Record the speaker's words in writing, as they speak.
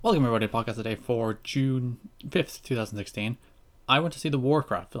Welcome everybody to Podcast Today for June 5th, 2016. I went to see the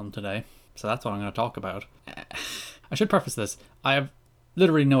Warcraft film today, so that's what I'm going to talk about. I should preface this. I have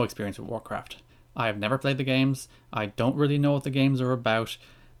literally no experience with Warcraft. I have never played the games. I don't really know what the games are about.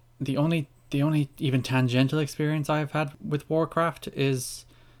 The only even tangential experience I've had with Warcraft is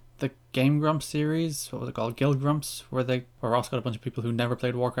the Game Grumps series. What was it called? Guild Grumps, where Ross got a bunch of people who never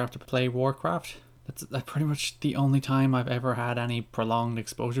played Warcraft to play Warcraft. That's pretty much the only time I've ever had any prolonged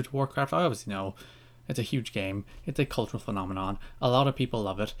exposure to Warcraft. I obviously know it's a huge game. It's a cultural phenomenon. A lot of people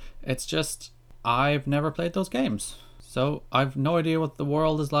love it. It's just, I've never played those games. So I've no idea what the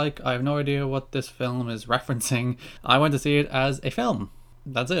world is like. I have no idea what this film is referencing. I went to see it as a film.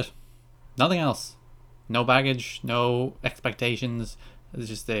 That's it. Nothing else. No baggage, no expectations. It's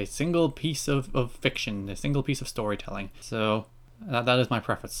just a single piece of fiction, a single piece of storytelling. So that is my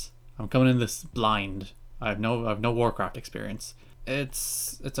preface. I'm coming in this blind. I have no Warcraft experience.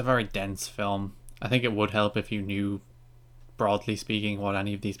 It's a very dense film. I think it would help if you knew, broadly speaking, what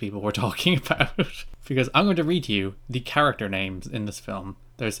any of these people were talking about. Because I'm going to read to you the character names in this film.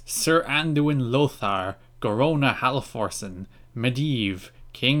 There's Sir Anduin Lothar, Gorona Halforsen, Medivh,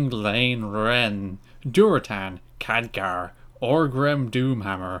 King Lane Ren, Duratan, Khadgar, Orgrim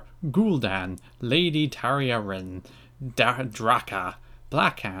Doomhammer, Gul'dan, Lady Targaryen, Draka,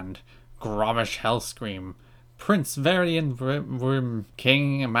 Blackhand, Gromish Hellscream, Prince Varian Worm,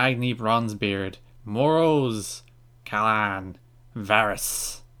 King Magni Bronzebeard, Moroz, Kalan,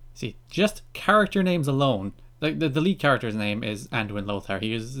 Varys. See, just character names alone. Like the lead character's name is Anduin Lothar.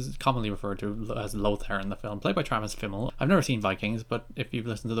 He is commonly referred to as Lothar in the film, played by Travis Fimmel. I've never seen Vikings, but if you've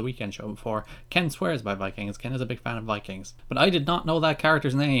listened to the Weekend Show before, Ken swears by Vikings. Ken is a big fan of Vikings. But I did not know that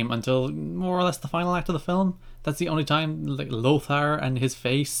character's name until more or less the final act of the film. That's the only time like Lothar and his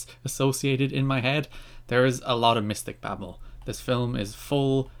face associated in my head. There is a lot of mystic babble. This film is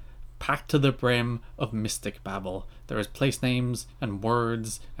full, packed to the brim of mystic babble. There is place names and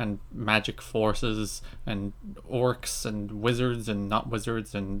words and magic forces and orcs and wizards and not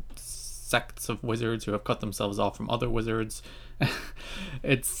wizards and sects of wizards who have cut themselves off from other wizards.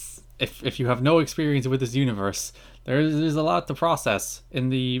 It's if you have no experience with this universe, there's a lot to process in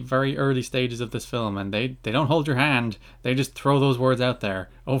the very early stages of this film, and they don't hold your hand. They just throw those words out there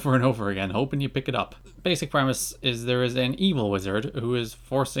over and over again, hoping you pick it up. Basic premise is there is an evil wizard who is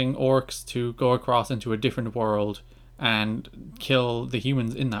forcing orcs to go across into a different world and kill the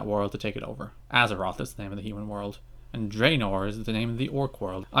humans in that world to take it over. Azeroth is the name of the human world, and Draenor is the name of the orc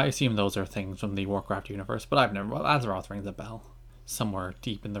world. I assume those are things from the Warcraft universe, but Azeroth rings a bell somewhere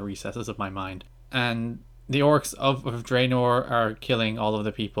deep in the recesses of my mind. And the orcs of Draenor are killing all of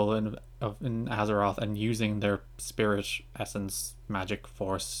the people in Azeroth and using their spirit essence, magic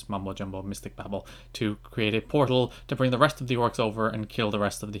force, mumbo jumbo, mystic babble to create a portal to bring the rest of the orcs over and kill the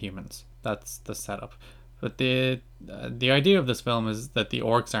rest of the humans. That's the setup. But the idea of this film is that the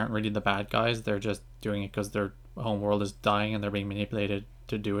orcs aren't really the bad guys. They're just doing it because their home world is dying and they're being manipulated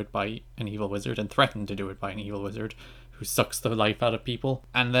to do it by an evil wizard and threatened to do it by an evil wizard who sucks the life out of people.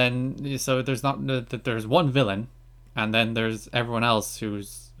 And then so there's one villain, and then there's everyone else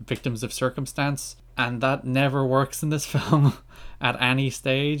who's victims of circumstance, and that never works in this film at any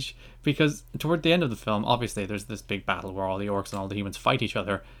stage, because toward the end of the film, obviously there's this big battle where all the orcs and all the humans fight each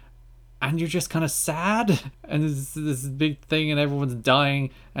other, and you're just kind of sad, and this big thing, and everyone's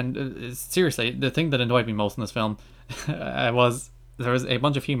dying, and seriously, the thing that annoyed me most in this film was there was a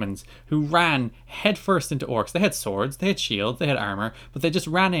bunch of humans who ran headfirst into orcs. They had swords, they had shields, they had armor, but they just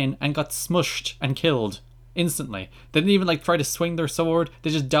ran in and got smushed and killed instantly. They didn't even try to swing their sword, they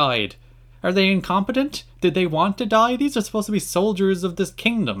just died. Are they incompetent? Did they want to die? These are supposed to be soldiers of this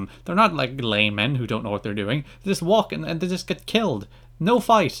kingdom. They're not laymen who don't know what they're doing. They just walk and they just get killed. No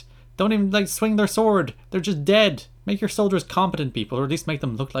fight. Don't even swing their sword. They're just dead. Make your soldiers competent people, or at least make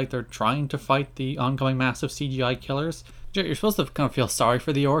them look like they're trying to fight the oncoming mass of CGI killers. You're supposed to kind of feel sorry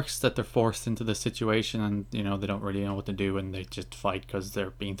for the orcs that they're forced into this situation, and they don't really know what to do, and they just fight because they're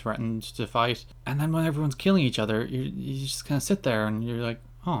being threatened to fight. And then when everyone's killing each other, you just kind of sit there and you're like,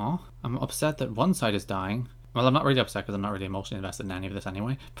 oh, I'm upset that one side is dying. Well, I'm not really upset because I'm not really emotionally invested in any of this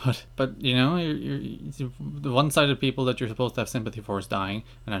anyway. But you're the one side of people that you're supposed to have sympathy for is dying,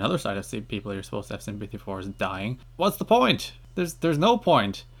 and another side of people you're supposed to have sympathy for is dying. What's the point? There's no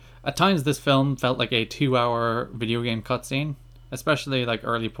point. At times, this film felt like a 2-hour video game cutscene, especially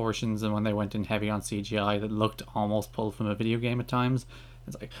early portions and when they went in heavy on CGI that looked almost pulled from a video game at times.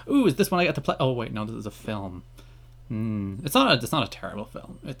 It's like, ooh, is this one I get to play? Oh wait, no, this is a film. It's not a terrible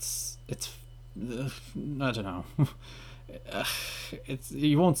film. It's I don't know.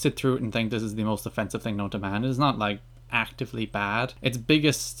 You won't sit through it and think this is the most offensive thing known to man. It's not like actively bad. Its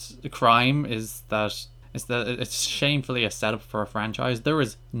biggest crime is that it's shamefully a setup for a franchise. There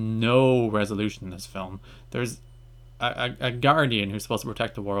is no resolution in this film. There's a guardian who's supposed to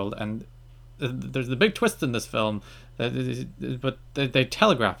protect the world, and there's the big twist in this film, but they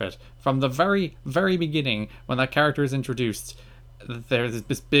telegraph it from the very, very beginning when that character is introduced. There's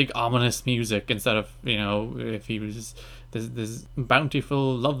this big ominous music instead of, if he was this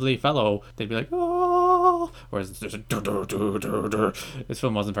bountiful, lovely fellow, they'd be like, oh, whereas there's a this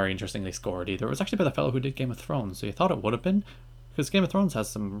film wasn't very interestingly scored either. It was actually by the fellow who did Game of Thrones, so you thought it would have been, because Game of Thrones has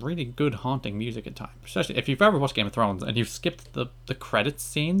some really good haunting music at times. Especially if you've ever watched Game of Thrones and you've skipped the credits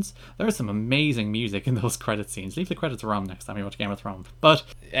scenes, there's some amazing music in those credits scenes. Leave the credits around next time you watch Game of Thrones. But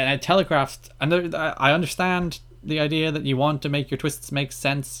it telegraphed, and I understand the idea that you want to make your twists make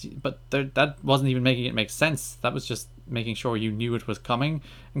sense, but that wasn't even making it make sense. That was just making sure you knew it was coming.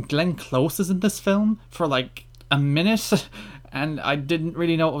 And Glenn Close is in this film for like a minute, and I didn't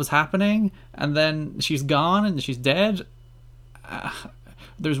really know what was happening. And then she's gone and she's dead.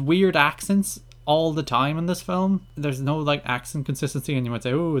 There's weird accents all the time in this film. There's no like accent consistency, and you might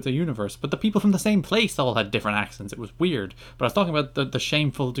say, oh, it's a universe, but the people from the same place all had different accents. It was weird. But I was talking about the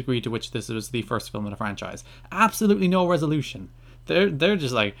shameful degree to which this was the first film in a franchise. Absolutely no resolution. They're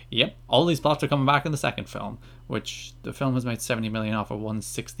just like, yep, all these plots are coming back in the second film, which the film has made 70 million off a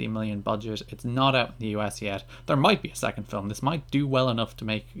 160 million budget. It's not out in the US yet. There might be a second film. This might do well enough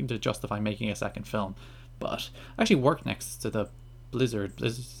to justify making a second film. But I actually work next to the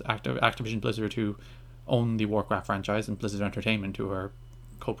Activision Blizzard, who own the Warcraft franchise, and Blizzard Entertainment, who are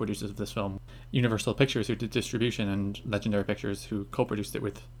co-producers of this film. Universal Pictures, who did distribution, and Legendary Pictures, who co-produced it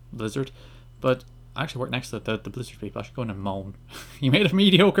with Blizzard. But I actually work next to the Blizzard people. I should go in and moan. You made a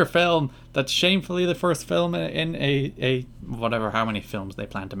mediocre film that's shamefully the first film in a whatever, how many films they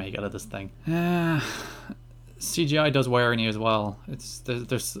plan to make out of this thing. CGI does wear on you as well.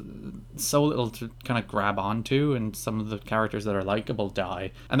 There's so little to kind of grab onto, and some of the characters that are likable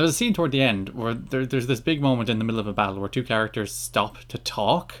die. And there's a scene toward the end where there's this big moment in the middle of a battle where two characters stop to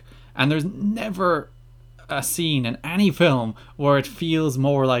talk, and there's never a scene in any film where it feels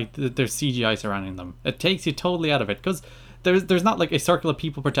more like there's CGI surrounding them. It takes you totally out of it, because there's not like a circle of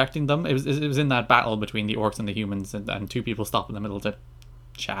people protecting them. It was in that battle between the orcs and the humans, and two people stop in the middle to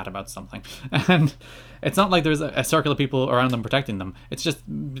chat about something, and it's not like there's a circle of people around them protecting them. It's just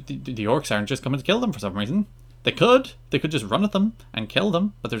the orcs aren't just coming to kill them for some reason. They could just run at them and kill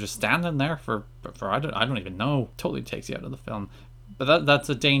them, but they're just standing there for I don't even know. Totally takes you out of the film. But that's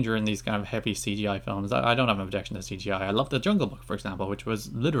a danger in these kind of heavy CGI films. I don't have an objection to CGI. I love The Jungle Book, for example, which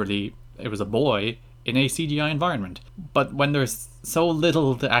was literally, it was a boy in a CGI environment. But when there's so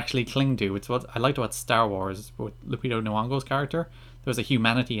little to actually cling to, it's what I liked about Star Wars with Lupita Nyong'o's character. There was a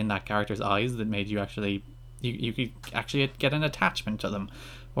humanity in that character's eyes that made you actually, you could actually get an attachment to them.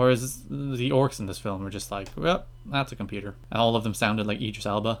 Whereas the orcs in this film were just like, well, that's a computer. And all of them sounded like Idris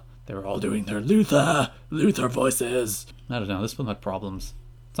Elba. They were all doing their Luther voices. I don't know, this film had problems.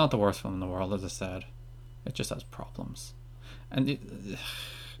 It's not the worst film in the world, as I said. It just has problems. And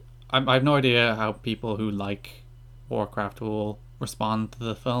I have no idea how people who like Warcraft will respond to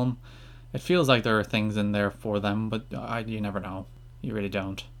the film. It feels like there are things in there for them, but you never know. You really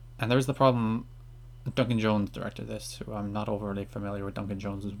don't. And there's the problem. Duncan Jones directed this, who I'm not overly familiar with Duncan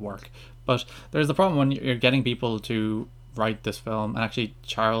Jones's work, but there's the problem when you're getting people to write this film. And actually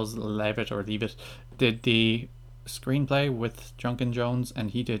Charles Levitt did the screenplay with Duncan Jones,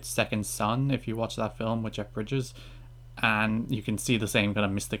 and he did Second Son, if you watch that film with Jeff Bridges, and you can see the same kind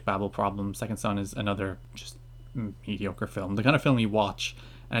of Mystic Babel problem. Second Son is another just mediocre film, the kind of film you watch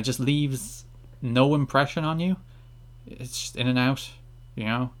and it just leaves no impression on you. It's just in and out,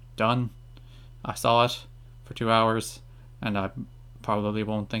 done. I saw it for 2 hours, and I probably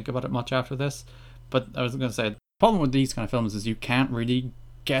won't think about it much after this. But I was going to say, the problem with these kind of films is you can't really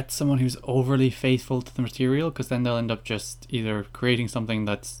get someone who's overly faithful to the material, because then they'll end up just either creating something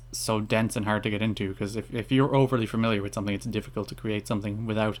that's so dense and hard to get into, because if you're overly familiar with something, it's difficult to create something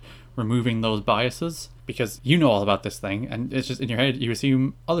without removing those biases, because you know all about this thing, and it's just in your head, you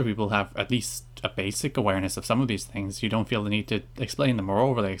assume other people have at least a basic awareness of some of these things. You don't feel the need to explain them or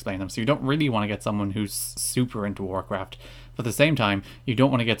overly explain them, so you don't really want to get someone who's super into Warcraft. But at the same time, you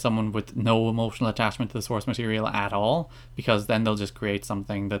don't want to get someone with no emotional attachment to the source material at all, because then they'll just create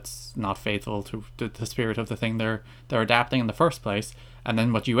something that's not faithful to the spirit of the thing they're adapting in the first place. And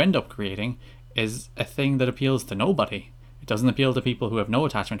then what you end up creating is a thing that appeals to nobody. It doesn't appeal to people who have no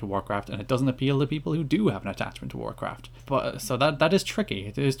attachment to Warcraft, and it doesn't appeal to people who do have an attachment to Warcraft. But so that is tricky.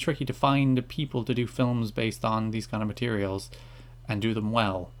 It is tricky to find people to do films based on these kind of materials and do them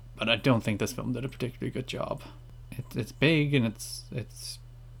well. But I don't think this film did a particularly good job. it's big and it's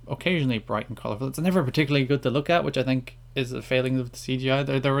occasionally bright and colourful. It's never particularly good to look at, which I think is a failing of the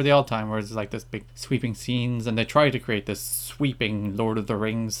CGI. There were the odd time where it's like this big sweeping scenes, and they try to create this sweeping Lord of the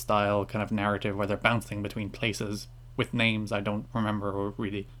Rings style kind of narrative where they're bouncing between places with names I don't remember or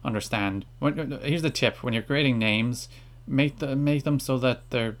really understand. Here's the tip: when you're creating names, make them so that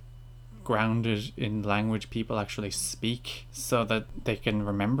they're grounded in language people actually speak, so that they can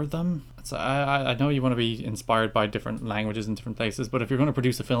remember them. So I know you want to be inspired by different languages in different places, but if you're going to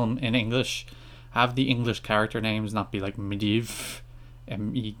produce a film in English, have the English character names not be like Mediv,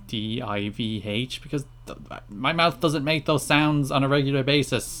 Medivh, because my mouth doesn't make those sounds on a regular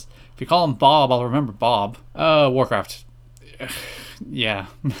basis. If you call him Bob, I'll remember Bob. Warcraft. Yeah.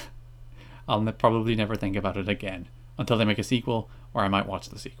 I'll probably never think about it again until they make a sequel, or I might watch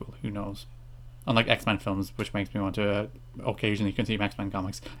the sequel. Who knows? Unlike X-Men films, which makes me want to occasionally consume X-Men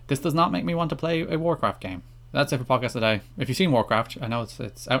comics, this does not make me want to play a Warcraft game. That's it for podcast today. If you've seen Warcraft, I know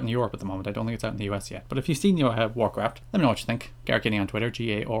it's out in Europe at the moment. I don't think it's out in the US yet. But if you've seen Warcraft, let me know what you think. Garrett Kinney on Twitter,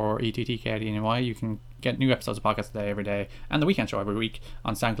 GARETTKIDNY. You can get new episodes of podcast today every day, and the weekend show every week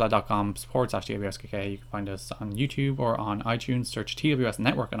on soundcloud.com/TWSKK. You can find us on YouTube or on iTunes. Search TWS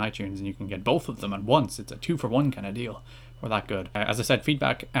Network on iTunes, and you can get both of them at once. It's a 2-for-1 kind of deal. We're that good. As I said,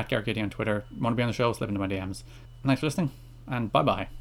 feedback at Garrett Kinney on Twitter. Want to be on the show? Slip into my DMs. Thanks for listening, and bye-bye.